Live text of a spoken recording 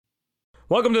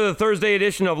Welcome to the Thursday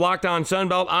edition of Locked On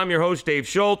Sunbelt. I'm your host, Dave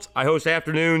Schultz. I host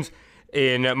afternoons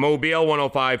in Mobile,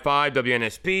 105.5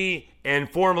 WNSP, and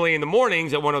formerly in the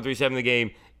mornings at 103.7 The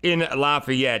Game in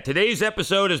Lafayette. Today's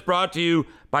episode is brought to you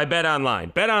by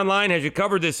BetOnline. BetOnline has you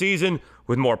covered this season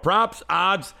with more props,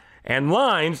 odds, and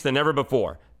lines than ever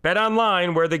before.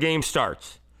 BetOnline, where the game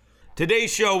starts.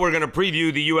 Today's show, we're going to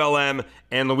preview the ULM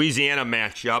and Louisiana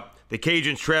matchup. The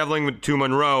Cajuns traveling to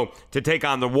Monroe to take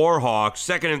on the Warhawks.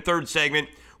 Second and third segment,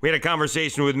 we had a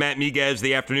conversation with Matt Miguez,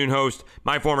 the afternoon host,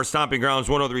 my former stomping grounds,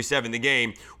 103.7 The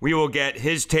Game. We will get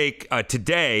his take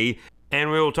today,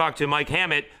 and we will talk to Mike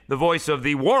Hammett, the voice of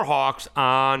the Warhawks,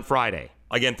 on Friday.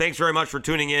 Again, thanks very much for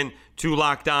tuning in to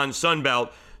Locked On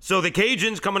Sunbelt. So the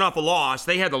Cajuns, coming off a loss,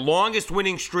 they had the longest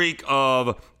winning streak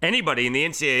of anybody in the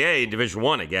NCAA, Division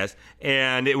I, I guess,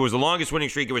 and it was the longest winning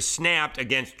streak. It was snapped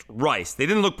against Rice. They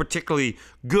didn't look particularly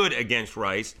good against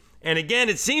Rice. And again,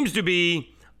 it seems to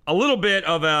be a little bit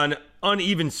of an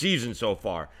uneven season so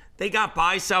far. They got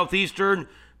by Southeastern,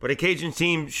 but a Cajun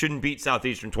team shouldn't beat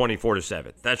Southeastern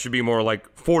 24-7. That should be more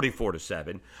like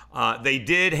 44-7. They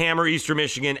did hammer Eastern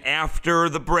Michigan after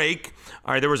the break.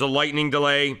 All right, there was a lightning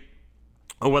delay.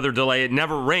 A weather delay. It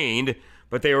never rained,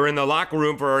 but they were in the locker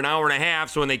room for an hour and a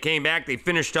half. So when they came back, they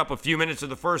finished up a few minutes of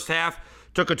the first half,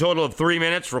 took a total of 3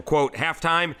 minutes for, quote,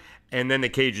 halftime, and then the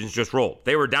Cajuns just rolled.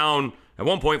 They were down at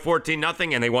one point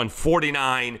 14-0, and they won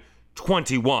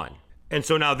 49-21. And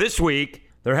so now this week,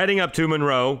 they're heading up to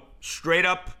Monroe, straight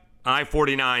up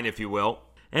I-49, if you will.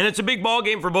 And it's a big ball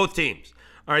game for both teams.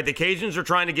 All right, the Cajuns are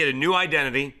trying to get a new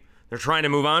identity. They're trying to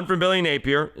move on from Billy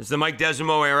Napier. It's the Mike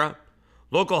Desimo era.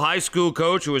 Local high school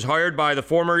coach who was hired by the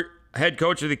former head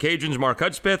coach of the Cajuns, Mark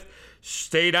Hudspeth,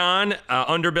 stayed on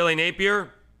under Billy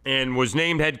Napier and was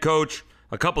named head coach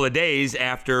a couple of days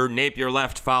after Napier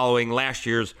left following last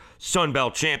year's Sun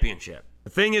Belt Championship. The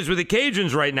thing is with the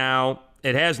Cajuns right now,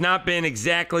 it has not been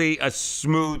exactly a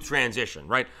smooth transition,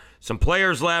 right? Some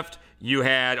players left. You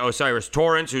had Osiris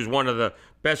Torrance, who's one of the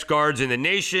best guards in the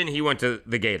nation. He went to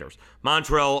the Gators.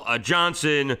 Montrell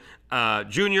Johnson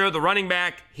Jr., the running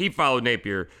back, he followed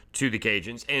Napier to the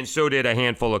Cajuns, and so did a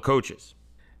handful of coaches.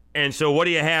 And so what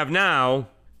do you have now?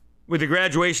 With the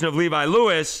graduation of Levi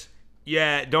Lewis, you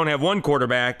don't have one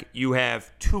quarterback, you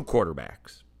have two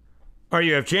quarterbacks. All right,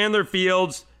 you have Chandler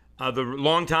Fields, the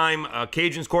longtime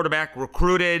Cajuns quarterback,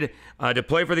 recruited to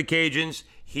play for the Cajuns.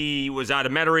 He was out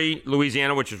of Metairie,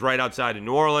 Louisiana, which is right outside of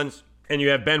New Orleans. And you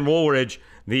have Ben Woolridge,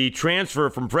 the transfer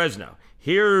from Fresno.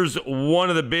 Here's one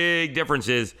of the big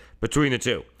differences between the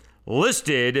two.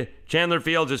 Listed, Chandler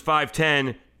Fields is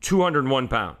 5'10", 201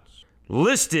 pounds.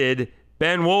 Listed,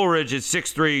 Ben Woolridge is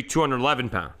 6'3", 211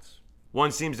 pounds.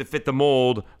 One seems to fit the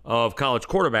mold of college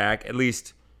quarterback, at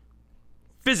least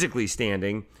physically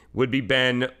standing, would be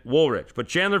Ben Woolridge. But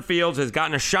Chandler Fields has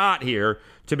gotten a shot here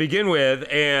to begin with,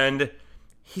 and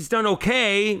he's done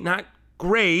okay, not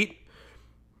great.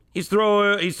 He's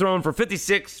thrown for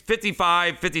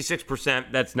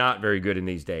 56%. That's not very good in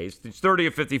these days. He's 30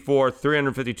 of 54,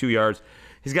 352 yards.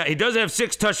 He does have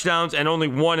 6 touchdowns and only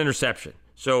 1 interception.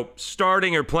 So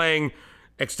starting or playing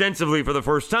extensively for the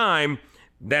first time,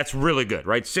 that's really good,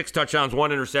 right? 6 touchdowns,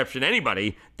 1 interception.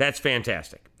 Anybody, that's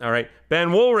fantastic. All right.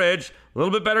 Ben Woolridge, a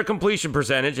little bit better completion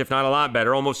percentage, if not a lot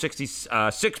better, almost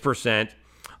 66%.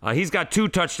 He's got 2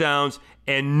 touchdowns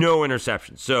and no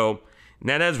interceptions. So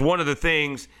that is one of the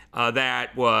things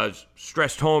that was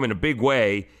stressed home in a big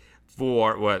way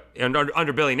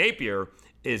under Billy Napier,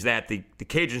 is that the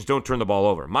Cajuns don't turn the ball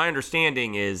over. My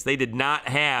understanding is they did not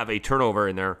have a turnover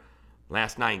in their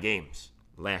last 9 games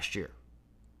last year.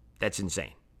 That's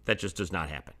insane. That just does not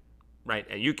happen, right?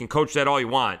 And you can coach that all you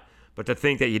want, but to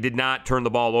think that you did not turn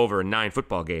the ball over in 9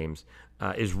 football games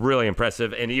is really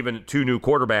impressive. And even 2 new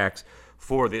quarterbacks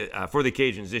for the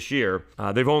Cajuns this year,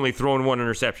 they've only thrown 1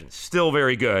 interception. Still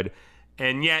very good.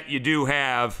 And yet you do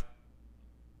have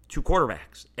 2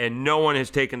 quarterbacks, and no one has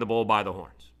taken the bull by the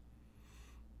horns.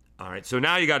 All right, so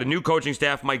now you got a new coaching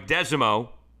staff, Mike Desimo,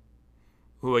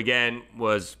 who again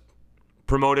was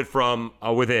promoted from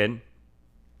within,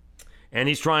 and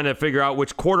he's trying to figure out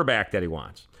which quarterback that he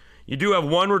wants. You do have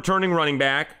 1 returning running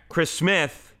back, Chris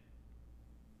Smith,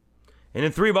 and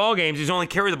in 3 ball games, he's only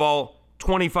carried the ball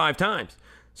 25 times.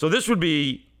 So this would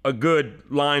be a good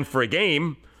line for a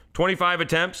game. 25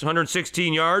 attempts,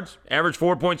 116 yards, average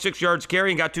 4.6 yards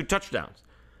carry, and got 2 touchdowns.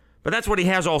 But that's what he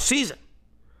has all season.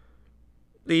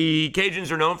 The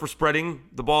Cajuns are known for spreading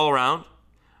the ball around,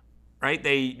 right?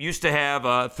 They used to have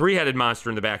a 3-headed monster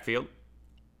in the backfield.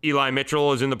 Eli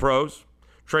Mitchell is in the pros.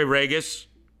 Trey Regis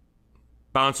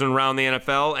bouncing around the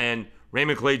NFL, and Ray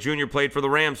McClay Jr. played for the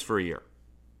Rams for a year.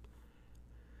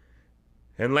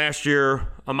 And last year,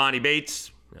 Amani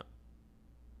Bates.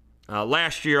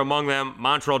 Last year among them,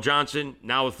 Montrell Johnson,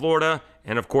 now with Florida,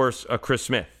 and of course, Chris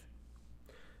Smith.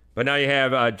 But now you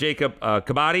have Jacob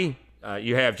Kabadi.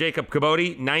 You have Jacob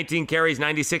Kabodi, 19 carries,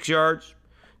 96 yards.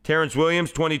 Terrence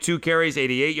Williams, 22 carries,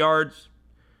 88 yards.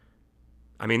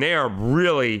 I mean, they are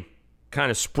really kind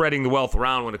of spreading the wealth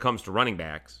around when it comes to running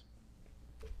backs.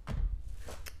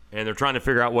 And they're trying to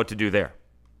figure out what to do there.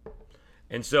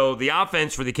 And so the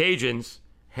offense for the Cajuns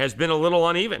has been a little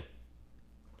uneven.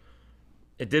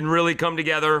 It didn't really come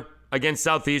together against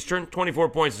Southeastern. 24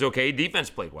 points is okay. Defense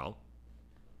played well.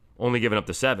 Only giving up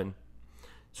the 7.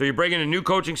 So you're bringing a new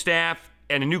coaching staff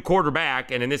and a new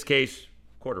quarterback, and in this case,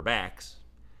 quarterbacks.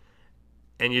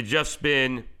 And you've just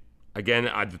been, again,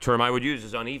 the term I would use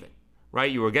is uneven, right?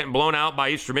 You were getting blown out by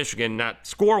Eastern Michigan, not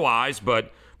score-wise,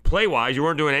 but play-wise. You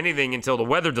weren't doing anything until the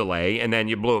weather delay, and then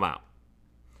you blew them out.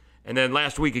 And then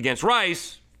last week against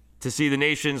Rice, to see the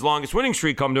nation's longest winning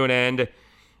streak come to an end,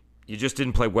 you just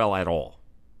didn't play well at all.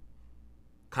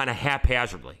 Kind of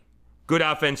haphazardly. Good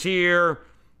offense here.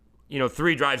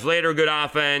 3 drives later, good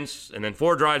offense. And then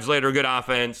 4 drives later, good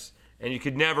offense. And you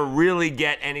could never really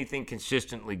get anything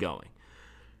consistently going.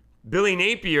 Billy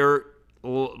Napier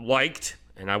liked,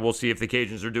 and I will see if the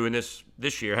Cajuns are doing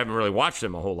this year. I haven't really watched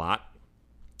them a whole lot.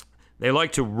 They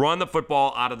like to run the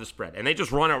football out of the spread. And they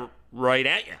just run it right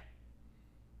at you.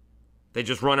 They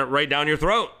just run it right down your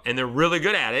throat. And they're really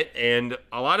good at it. And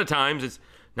a lot of times it's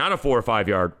not a 4 or 5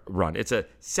 yard run. It's a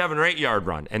 7 or 8 yard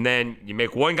run. And then you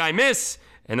make one guy miss,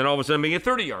 and then all of a sudden make a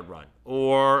 30-yard run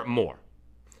or more.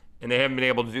 And they haven't been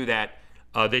able to do that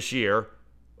this year.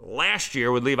 Last year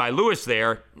with Levi Lewis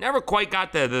there, never quite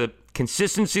got the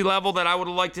consistency level that I would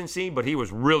have liked to see, but he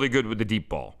was really good with the deep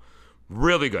ball.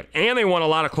 Really good. And they won a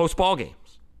lot of close ball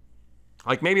games.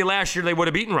 Like maybe last year they would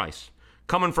have beaten Rice,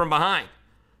 coming from behind,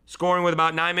 scoring with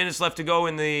about 9 minutes left to go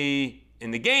in the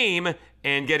game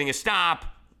and getting a stop.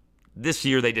 This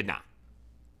year they did not.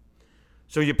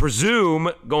 So you presume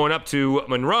going up to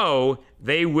Monroe,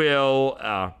 they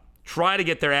will try to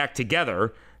get their act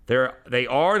together. They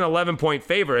are an 11-point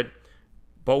favorite,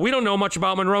 but we don't know much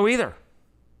about Monroe either.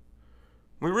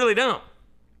 We really don't.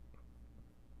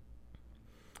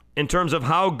 In terms of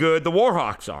how good the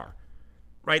Warhawks are,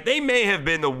 right? They may have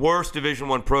been the worst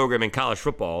Division I program in college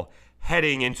football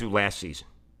heading into last season.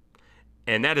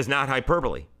 And that is not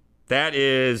hyperbole. That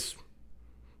is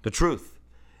the truth.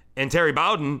 And Terry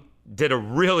Bowden did a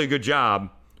really good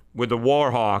job with the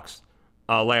Warhawks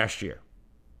last year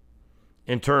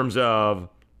in terms of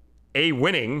A,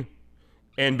 winning,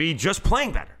 and B, just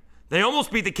playing better. They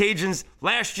almost beat the Cajuns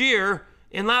last year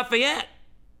in Lafayette.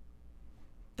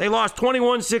 They lost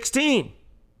 21-16.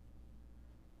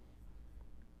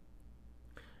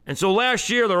 And so last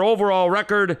year, their overall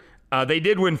record, they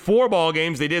did win 4 ball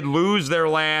games. They did lose their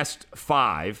last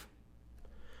 5.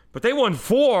 But they won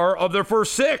 4 of their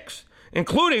first 6,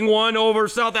 including one over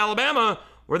South Alabama,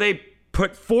 where they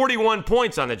put 41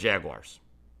 points on the Jaguars.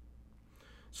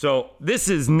 So this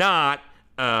is not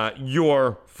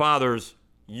your father's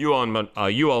UL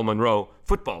Monroe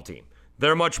football team.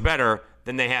 They're much better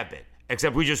than they have been,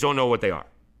 except we just don't know what they are.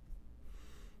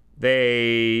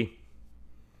 They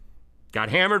got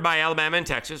hammered by Alabama and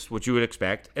Texas, which you would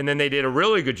expect, and then they did a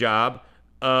really good job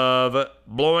of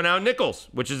blowing out Nichols,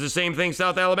 which is the same thing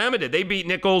South Alabama did. They beat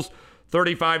Nichols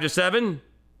 35-7.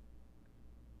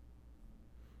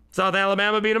 South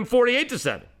Alabama beat them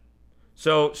 48-7.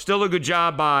 So still a good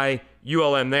job by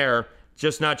ULM there.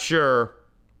 Just not sure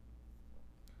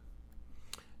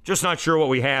what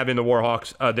we have in the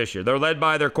Warhawks this year. They're led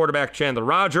by their quarterback Chandler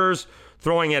Rogers,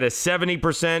 throwing at a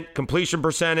 70% completion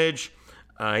percentage.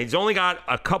 He's only got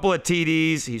a couple of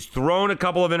TDs. He's thrown a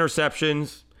couple of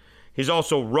interceptions. He's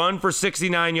also run for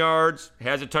 69 yards,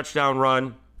 has a touchdown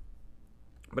run.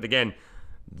 But again,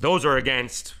 those are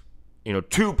against,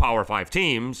 2 Power 5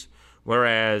 teams,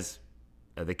 whereas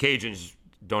the Cajuns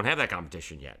don't have that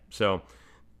competition yet. So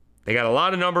they got a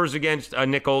lot of numbers against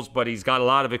Nichols, but he's got a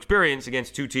lot of experience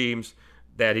against 2 teams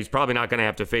that he's probably not going to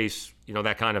have to face,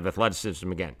 that kind of athleticism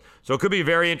again. So it could be a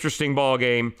very interesting ball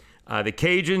game. The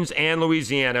Cajuns and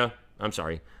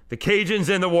the Cajuns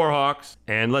and the Warhawks.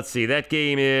 And let's see, that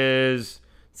game is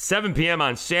 7 p.m.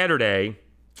 on Saturday.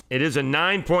 It is a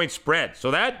 9-point spread.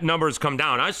 So that number has come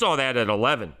down. I saw that at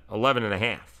 11 and a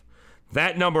half.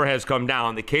 That number has come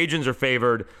down. The Cajuns are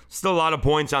favored. Still a lot of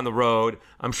points on the road.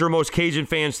 I'm sure most Cajun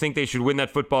fans think they should win that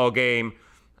football game.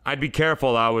 I'd be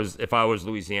careful if I was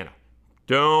Louisiana.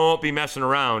 Don't be messing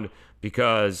around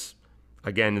because,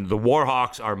 again, the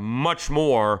Warhawks are much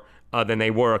more than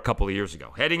they were a couple of years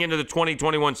ago. Heading into the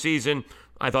 2021 season,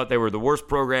 I thought they were the worst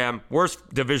program,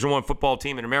 worst Division I football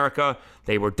team in America.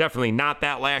 They were definitely not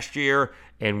that last year,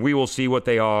 and we will see what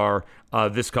they are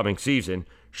this coming season.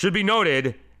 Should be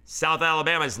noted, South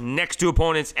Alabama's next two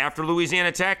opponents after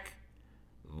Louisiana Tech,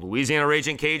 Louisiana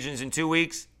Ragin Cajuns in 2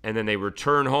 weeks, and then they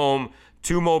return home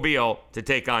to Mobile to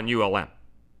take on ULM.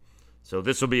 So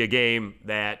this will be a game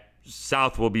that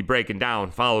South will be breaking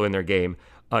down following their game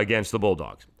against the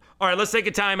Bulldogs. All right, let's take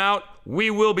a timeout.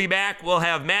 We will be back. We'll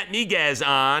have Matt Miguez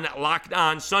on, Locked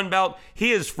On Sunbelt.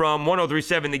 He is from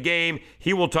 103.7 The Game.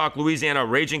 He will talk Louisiana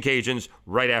Ragin Cajuns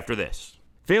right after this.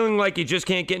 Feeling like you just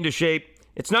can't get into shape?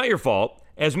 It's not your fault.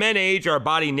 As men age, our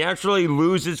body naturally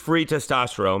loses free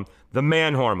testosterone, the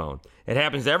man hormone. It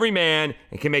happens to every man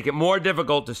and can make it more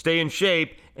difficult to stay in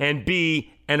shape and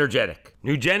be energetic.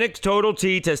 Nugenix Total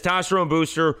T Testosterone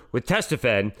Booster with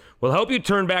Testofen will help you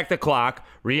turn back the clock,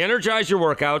 re-energize your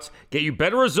workouts, get you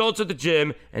better results at the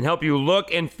gym, and help you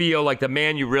look and feel like the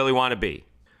man you really want to be.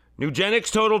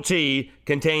 Nugenix Total T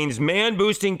contains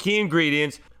man-boosting key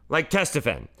ingredients like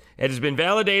Testofen. It has been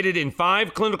validated in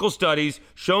 5 clinical studies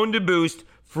shown to boost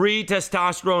free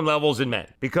testosterone levels in men.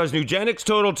 Because Nugenix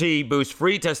Total T boosts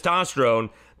free testosterone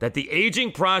that the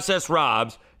aging process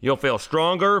robs, you'll feel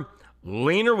stronger,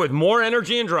 leaner with more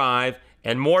energy and drive,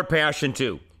 and more passion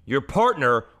too. Your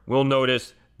partner will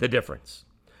notice the difference.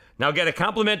 Now get a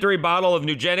complimentary bottle of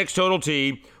Nugenix Total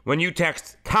T when you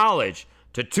text COLLEGE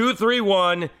to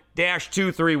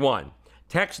 231-231.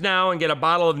 Text now and get a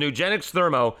bottle of Nugenix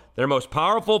Thermo, their most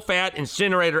powerful fat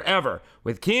incinerator ever,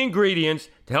 with key ingredients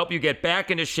to help you get back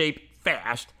into shape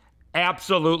fast,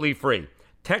 absolutely free.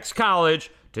 Text COLLEGE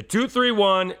to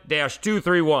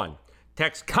 231-231.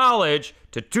 Text COLLEGE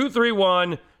to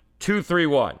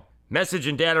 231-231. Message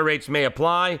and data rates may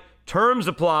apply. Terms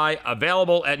apply.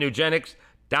 Available at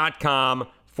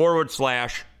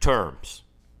nugenix.com/terms.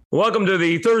 Welcome to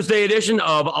the Thursday edition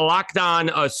of Locked On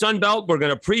Sunbelt. We're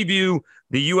going to preview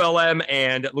the ULM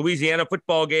and Louisiana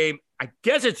football game. I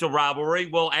guess it's a rivalry.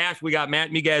 We'll ask. We got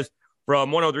Matt Miguez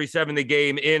from 103.7 The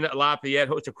Game in Lafayette,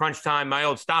 host of Crunch Time, my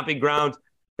old stomping grounds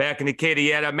back in the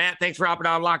Acadiana. Matt, thanks for hopping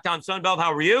on Locked On Sunbelt.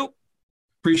 How are you?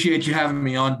 Appreciate you having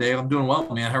me on, Dave. I'm doing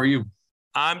well, man. How are you?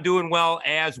 I'm doing well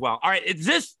as well. All right, is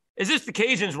this the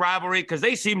Cajuns rivalry? Because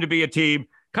they seem to be a team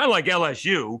kind of like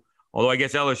LSU, although I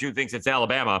guess LSU thinks it's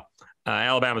Alabama.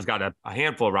 Alabama's got a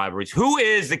handful of rivalries. Who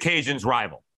is the Cajuns'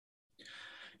 rival?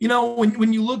 You know,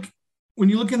 when you look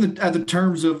at the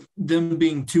terms of them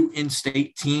being two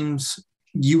in-state teams,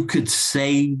 you could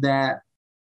say that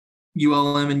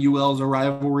ULM and UL is a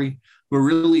rivalry, but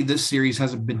really this series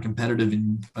hasn't been competitive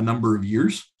in a number of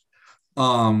years.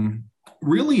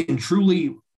 Really and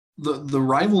truly, the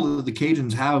rival that the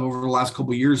Cajuns have over the last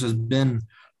couple of years has been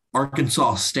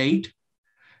Arkansas State.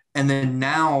 And then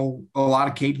now a lot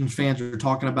of Cajuns fans are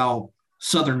talking about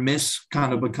Southern Miss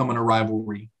kind of becoming a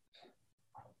rivalry,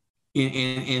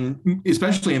 in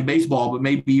especially in baseball, but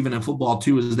maybe even in football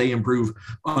too, as they improve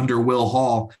under Will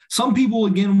Hall. Some people,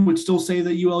 again, would still say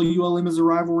that ULM is a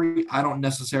rivalry. I don't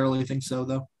necessarily think so,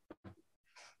 though.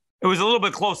 It was a little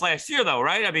bit close last year, though,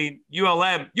 right? I mean,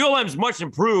 ULM's much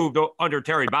improved under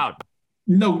Terry Bowden.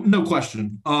 No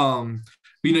question.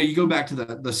 You go back to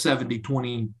the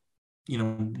 70-20,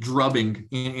 drubbing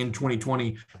in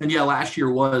 2020. And yeah, last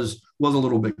year was a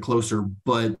little bit closer,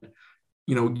 but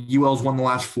UL's won the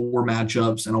last 4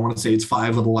 matchups, and I want to say it's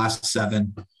 5 of the last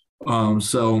 7.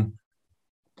 So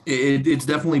it's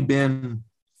definitely been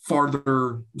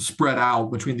farther spread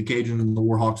out between the Cajuns and the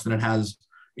Warhawks than it has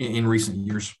in recent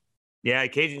years. Yeah,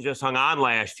 Cajuns just hung on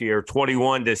last year,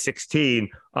 21-16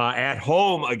 at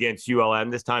home against ULM.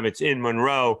 This time it's in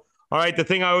Monroe. All right, the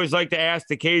thing I always like to ask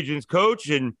the Cajuns coach,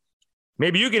 and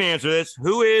maybe you can answer this,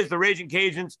 who is the Ragin'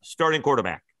 Cajuns starting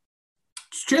quarterback?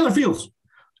 It's Chandler Fields.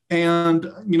 And,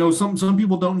 some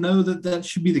people don't know that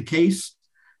should be the case.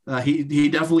 He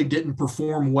definitely didn't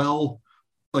perform well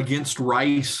against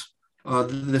Rice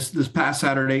this past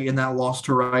Saturday in that loss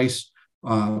to Rice.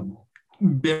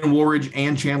 Ben Woolridge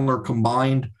and Chandler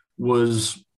combined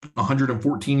was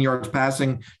 114 yards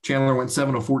passing. Chandler went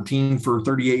 7 of 14 for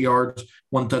 38 yards,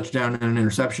 1 touchdown and an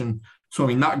interception. So,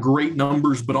 not great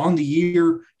numbers, but on the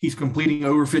year, he's completing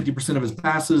over 50% of his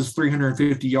passes,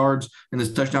 350 yards, and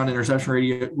his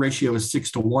touchdown-interception ratio is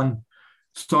 6-1.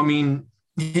 So,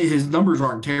 his numbers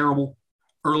aren't terrible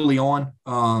early on.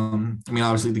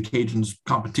 Obviously, the Cajuns'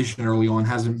 competition early on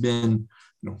hasn't been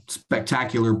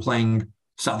spectacular, playing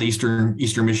Southeastern,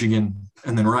 Eastern Michigan,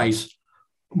 and then Rice.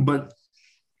 But,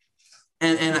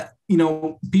 and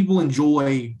people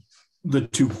enjoy the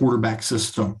 2-quarterback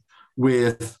system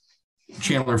with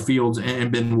Chandler Fields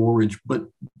and Ben Woolridge, but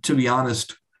to be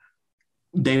honest,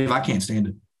 Dave, I can't stand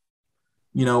it.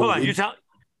 Hold on,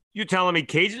 you telling me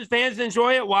Cajuns fans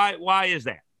enjoy it? Why is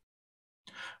that?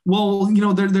 Well,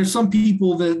 there's some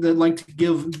people that like to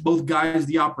give both guys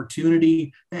the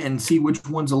opportunity and see which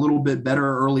one's a little bit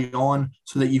better early on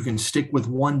so that you can stick with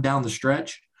one down the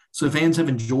stretch. So fans have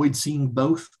enjoyed seeing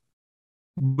both.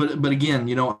 But again,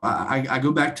 I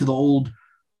go back to the old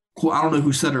quote. I don't know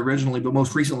who said it originally, but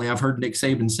most recently I've heard Nick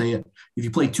Saban say it. If you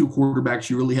play two quarterbacks,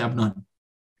 you really have none.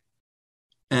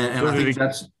 And I think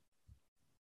that's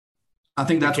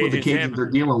what the Cajuns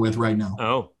are dealing with right now.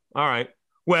 Oh, all right.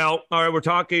 Well, all right, we're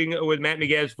talking with Matt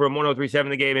Miguez from 103.7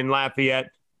 The Game in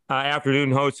Lafayette,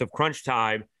 afternoon host of Crunch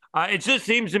Time. It just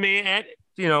seems to me,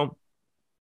 from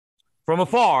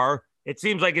afar, it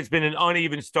seems like it's been an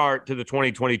uneven start to the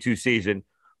 2022 season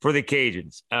for the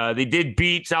Cajuns. They did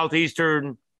beat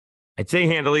Southeastern, I'd say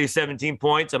handily, 17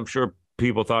 points. I'm sure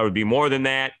people thought it would be more than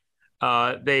that.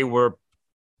 They were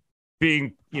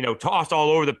being, tossed all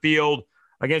over the field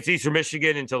against Eastern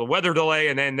Michigan until the weather delay,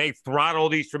 and then they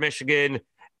throttled Eastern Michigan.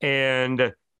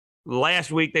 And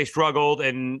last week they struggled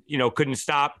and,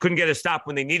 couldn't get a stop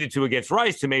when they needed to against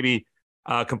Rice to maybe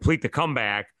complete the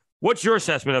comeback. What's your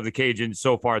assessment of the Cajuns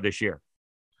so far this year?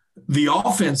 The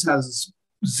offense has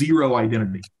zero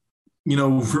identity.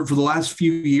 For the last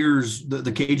few years,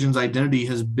 the Cajuns' identity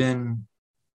has been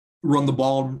run the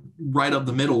ball right up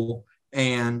the middle,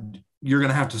 and you're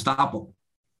going to have to stop them.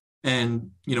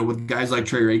 And, with guys like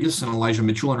Trey Regis and Elijah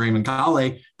Mitchell and Raymond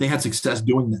Kale, they had success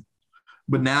doing that.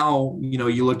 But now,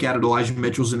 you look at it, Elijah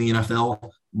Mitchell's in the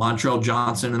NFL, Montrell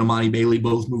Johnson and Amani Bailey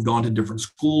both moved on to different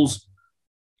schools.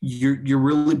 You're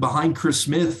really behind Chris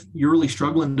Smith. You're really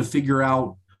struggling to figure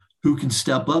out who can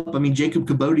step up. I mean, Jacob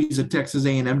Cabote's a Texas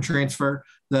A&M transfer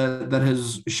that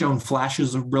has shown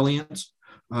flashes of brilliance.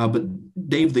 But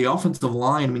Dave, the offensive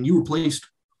line, you replaced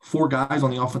 4 guys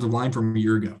on the offensive line from a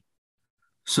year ago.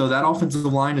 So that offensive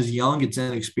line is young, it's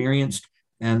inexperienced,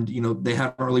 and, they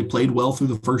haven't really played well through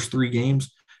the first 3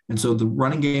 games. And so the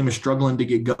running game is struggling to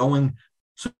get going.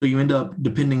 So you end up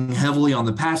depending heavily on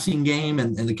the passing game,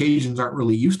 and the Cajuns aren't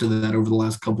really used to that over the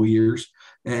last couple of years.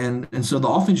 And so the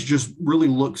offense just really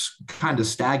looks kind of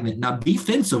stagnant. Now,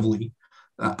 defensively,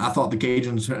 I thought the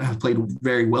Cajuns have played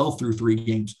very well through 3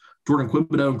 games. Jordan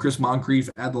Quibido and Chris Moncrief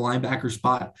at the linebacker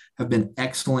spot have been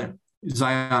excellent.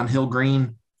 Zion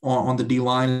Hill-Green on the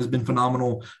D-line has been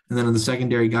phenomenal. And then in the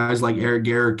secondary, guys like Eric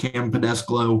Garrett, Cam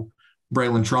Pedesclo,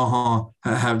 Braylon Trahan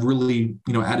have really,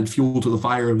 added fuel to the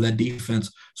fire of that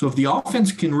defense. So if the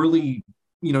offense can really,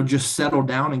 just settle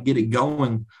down and get it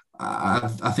going,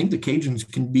 I think the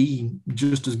Cajuns can be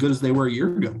just as good as they were a year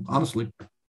ago, honestly.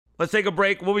 Let's take a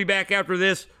break. We'll be back after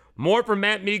this. More from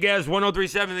Matt Miguez,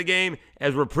 103.7 The Game,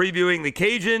 as we're previewing the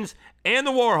Cajuns and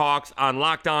the Warhawks on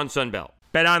Locked On Sunbelt.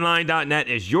 BetOnline.net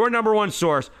is your number one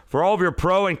source for all of your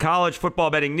pro and college football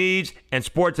betting needs and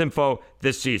sports info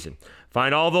this season.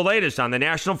 Find all the latest on the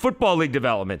National Football League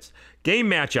developments, game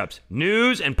matchups,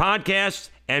 news and podcasts,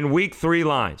 and Week 3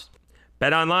 lines.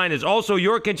 BetOnline is also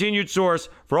your continued source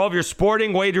for all of your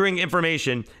sporting wagering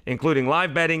information, including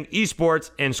live betting,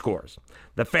 esports, and scores.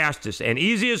 The fastest and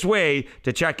easiest way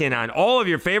to check in on all of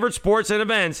your favorite sports and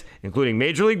events, including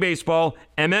Major League Baseball,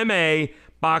 MMA,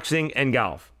 boxing, and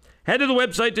golf. Head to the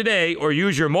website today or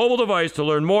use your mobile device to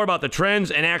learn more about the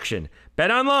trends and action.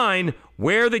 BetOnline,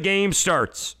 where the game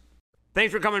starts.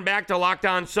 Thanks for coming back to Locked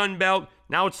On Sunbelt.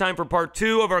 Now it's time for part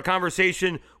 2 of our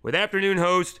conversation with afternoon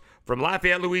host from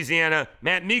Lafayette, Louisiana,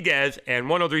 Matt Miguez, and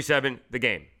 103.7 The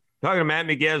Game. Talking to Matt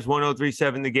Miguez,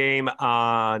 103.7 The Game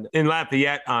in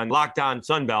Lafayette on Locked On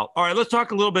Sunbelt. All right, let's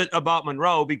talk a little bit about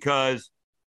Monroe because,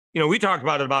 we talked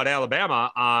about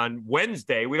Alabama on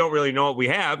Wednesday. We don't really know what we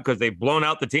have because they've blown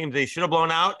out the teams they should have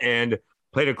blown out and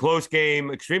played a close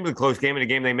game, extremely close game in a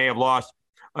game they may have lost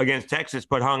against Texas,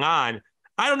 but hung on.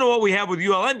 I don't know what we have with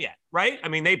ULM yet, right?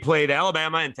 They played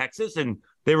Alabama and Texas, and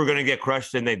they were going to get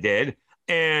crushed, and they did.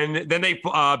 And then they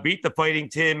beat the Fighting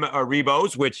Tim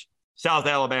Rebos, which South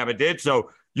Alabama did. So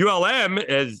ULM,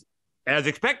 as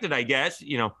expected, I guess,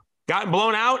 gotten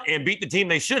blown out and beat the team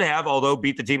they should have, although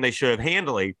beat the team they should have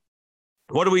handily.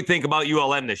 What do we think about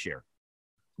ULM this year?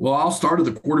 Well, I'll start at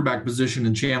the quarterback position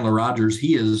in Chandler Rogers.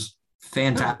 He is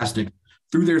fantastic.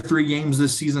 Through their 3 games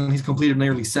this season, he's completed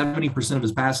nearly 70% of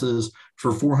his passes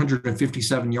for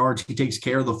 457 yards. He takes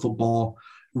care of the football.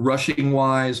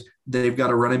 Rushing-wise, they've got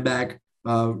a running back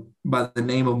by the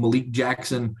name of Malik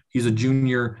Jackson. He's a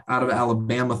junior out of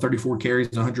Alabama, 34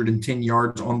 carries, 110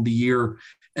 yards on the year.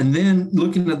 And then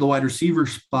looking at the wide receiver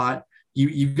spot,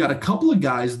 you've got a couple of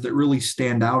guys that really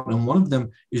stand out, and one of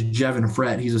them is Jevin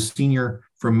Frett. He's a senior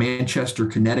from Manchester,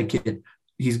 Connecticut.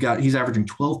 He's averaging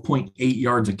 12.8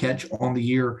 yards a catch on the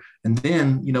year. And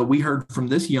then, we heard from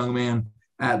this young man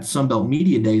at Sunbelt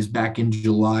Media Days back in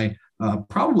July.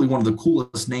 Probably one of the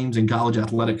coolest names in college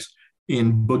athletics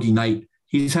in Boogie Knight.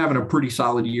 He's having a pretty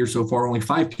solid year so far, only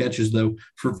 5 catches, though,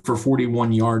 for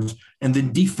 41 yards. And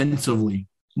then defensively,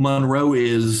 Monroe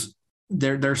is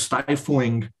they're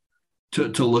stifling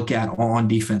to look at on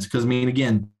defense. Because, I mean,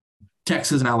 again,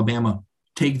 Texas and Alabama,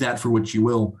 take that for what you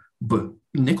will. But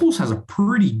Nichols has a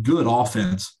pretty good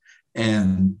offense,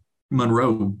 and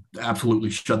Monroe absolutely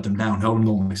shut them down, held them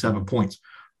to only 7 points.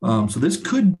 So this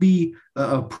could be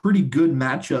a pretty good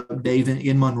matchup, Dave,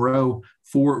 in Monroe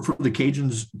for the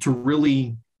Cajuns to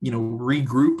really,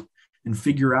 regroup and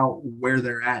figure out where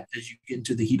they're at as you get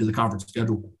into the heat of the conference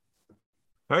schedule.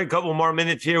 All right, a couple more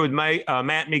minutes here with Matt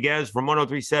Miguez from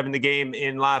 103.7 The Game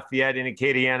in Lafayette in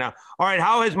Acadiana. All right,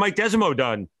 how has Mike Desimo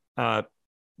done?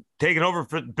 Taking over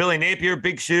for Billy Napier,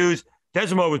 big shoes.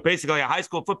 Desimo was basically a high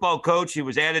school football coach. He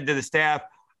was added to the staff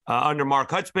under Mark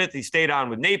Hudspeth. He stayed on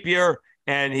with Napier,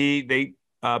 and they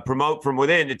promote from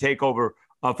within to take over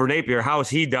for Napier. How has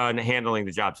he done handling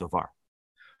the job so far?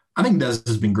 I think Des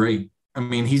has been great. I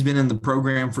mean, he's been in the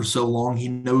program for so long. He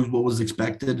knows what was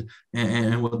expected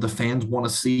and what the fans want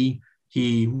to see.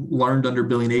 He learned under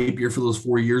Billy Napier for those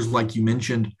 4 years, like you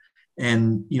mentioned.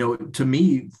 And, to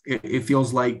me, it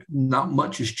feels like not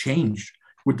much has changed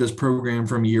with this program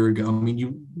from a year ago. I mean,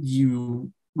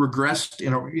 you regressed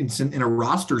in a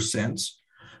roster sense,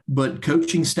 but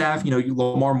coaching staff,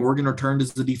 Lamar Morgan returned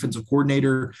as the defensive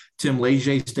coordinator. Tim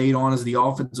Leger stayed on as the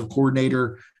offensive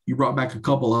coordinator. You brought back a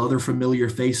couple other familiar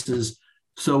faces.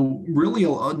 So really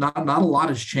not a lot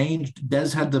has changed. Des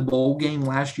had the bowl game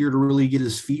last year to really get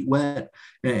his feet wet.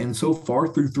 And so far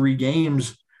through 3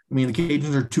 games, I mean, the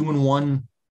Cajuns are 2-1.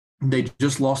 They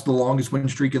just lost the longest win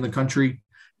streak in the country.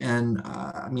 And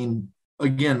I mean,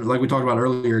 again, like we talked about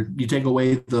earlier, you take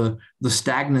away the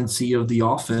stagnancy of the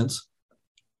offense.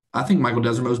 I think Michael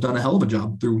Desimo's done a hell of a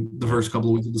job through the first couple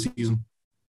of weeks of the season.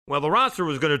 Well, the roster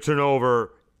was going to turn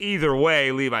over either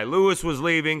way. Levi Lewis was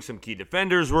leaving. Some key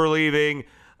defenders were leaving.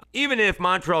 Even if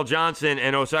Montrell Johnson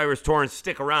and Osiris Torrance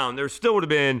stick around, there still would have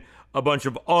been a bunch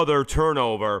of other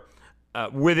turnover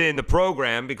within the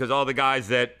program because all the guys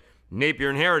that Napier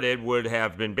inherited would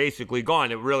have been basically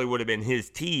gone. It really would have been his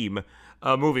team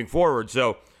moving forward.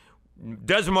 So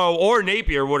Desimo or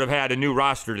Napier would have had a new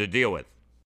roster to deal with.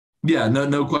 Yeah,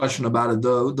 no question about it.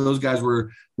 Those guys were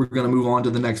going to move on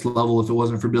to the next level if it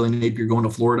wasn't for Billy Napier going to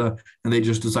Florida, and they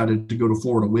just decided to go to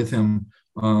Florida with him.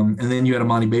 And then you had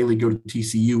Amani Bailey go to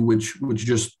TCU, which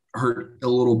just hurt a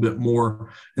little bit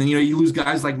more. And then, you lose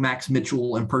guys like Max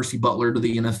Mitchell and Percy Butler to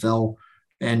the NFL.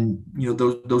 And,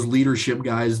 those leadership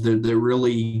guys that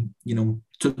really,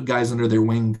 took guys under their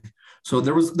wing. So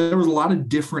there was a lot of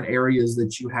different areas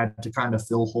that you had to kind of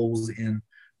fill holes in.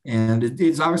 And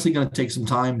it's obviously going to take some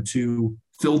time to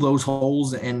fill those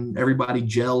holes and everybody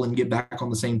gel and get back on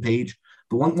the same page.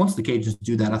 But once the Cajuns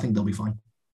do that, I think they'll be fine.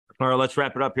 All right, let's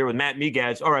wrap it up here with Matt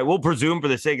Miguez. All right, we'll presume for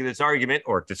the sake of this argument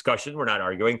or discussion, we're not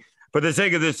arguing, for the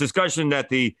sake of this discussion that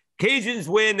the Cajuns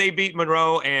win, they beat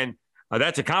Monroe, and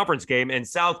that's a conference game, and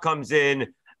South comes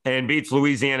in and beats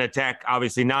Louisiana Tech,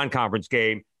 obviously non-conference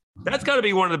game. That's got to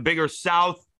be one of the bigger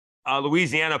South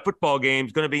Louisiana football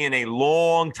games, going to be in a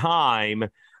long time.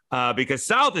 Because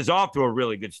South is off to a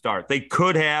really good start. They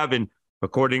could have, and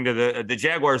according to the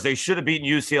Jaguars, they should have beaten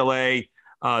UCLA.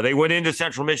 They went into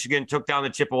Central Michigan, took down the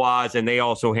Chippewas, and they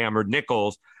also hammered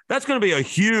Nichols. That's going to be a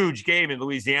huge game in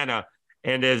Louisiana.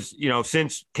 And as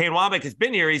since Kane Wommack has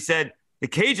been here, he said the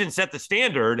Cajuns set the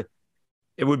standard.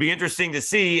 It would be interesting to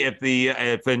see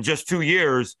if in just 2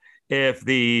 years, if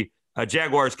the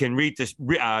Jaguars can reach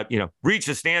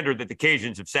the standard that the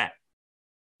Cajuns have set.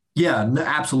 Yeah, no,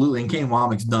 absolutely. And Kane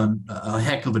Wommack's done a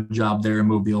heck of a job there in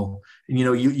Mobile. And,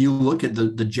 you look at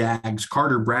the Jags.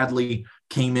 Carter Bradley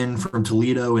came in from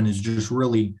Toledo and has just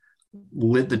really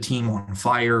lit the team on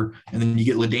fire. And then you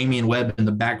get LaDamian Webb in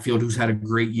the backfield, who's had a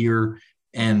great year.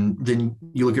 And then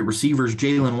you look at receivers,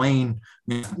 Jalen Wayne.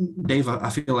 Dave, I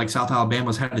feel like South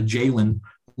Alabama's had a Jalen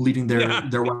leading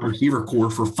their wide receiver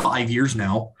core for 5 years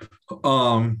now.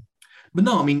 But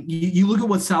no, I mean, you look at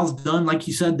what South's done. Like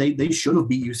you said, they should have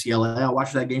beat UCLA. I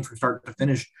watched that game from start to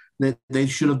finish. They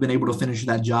should have been able to finish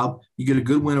that job. You get a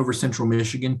good win over Central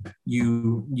Michigan.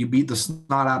 You beat the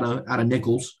snot out of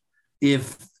Nichols.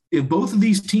 If both of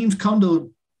these teams come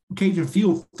to Cajun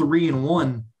Field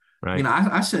 3-1, right. I mean,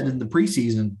 I said in the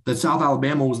preseason that South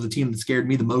Alabama was the team that scared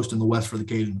me the most in the West for the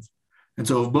Cajuns. And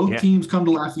so if both teams come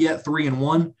to Lafayette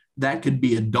 3-1, that could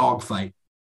be a dogfight.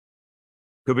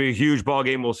 Could be a huge ball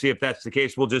game. We'll see if that's the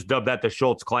case. We'll just dub that the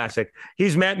Schultz Classic.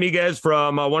 He's Matt Miguez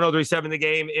from 103.7 The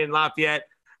Game in Lafayette.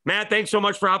 Matt, thanks so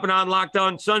much for hopping on Locked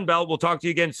On Sunbelt. We'll talk to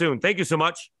you again soon. Thank you so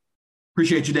much.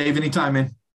 Appreciate you, Dave. Anytime,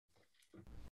 man.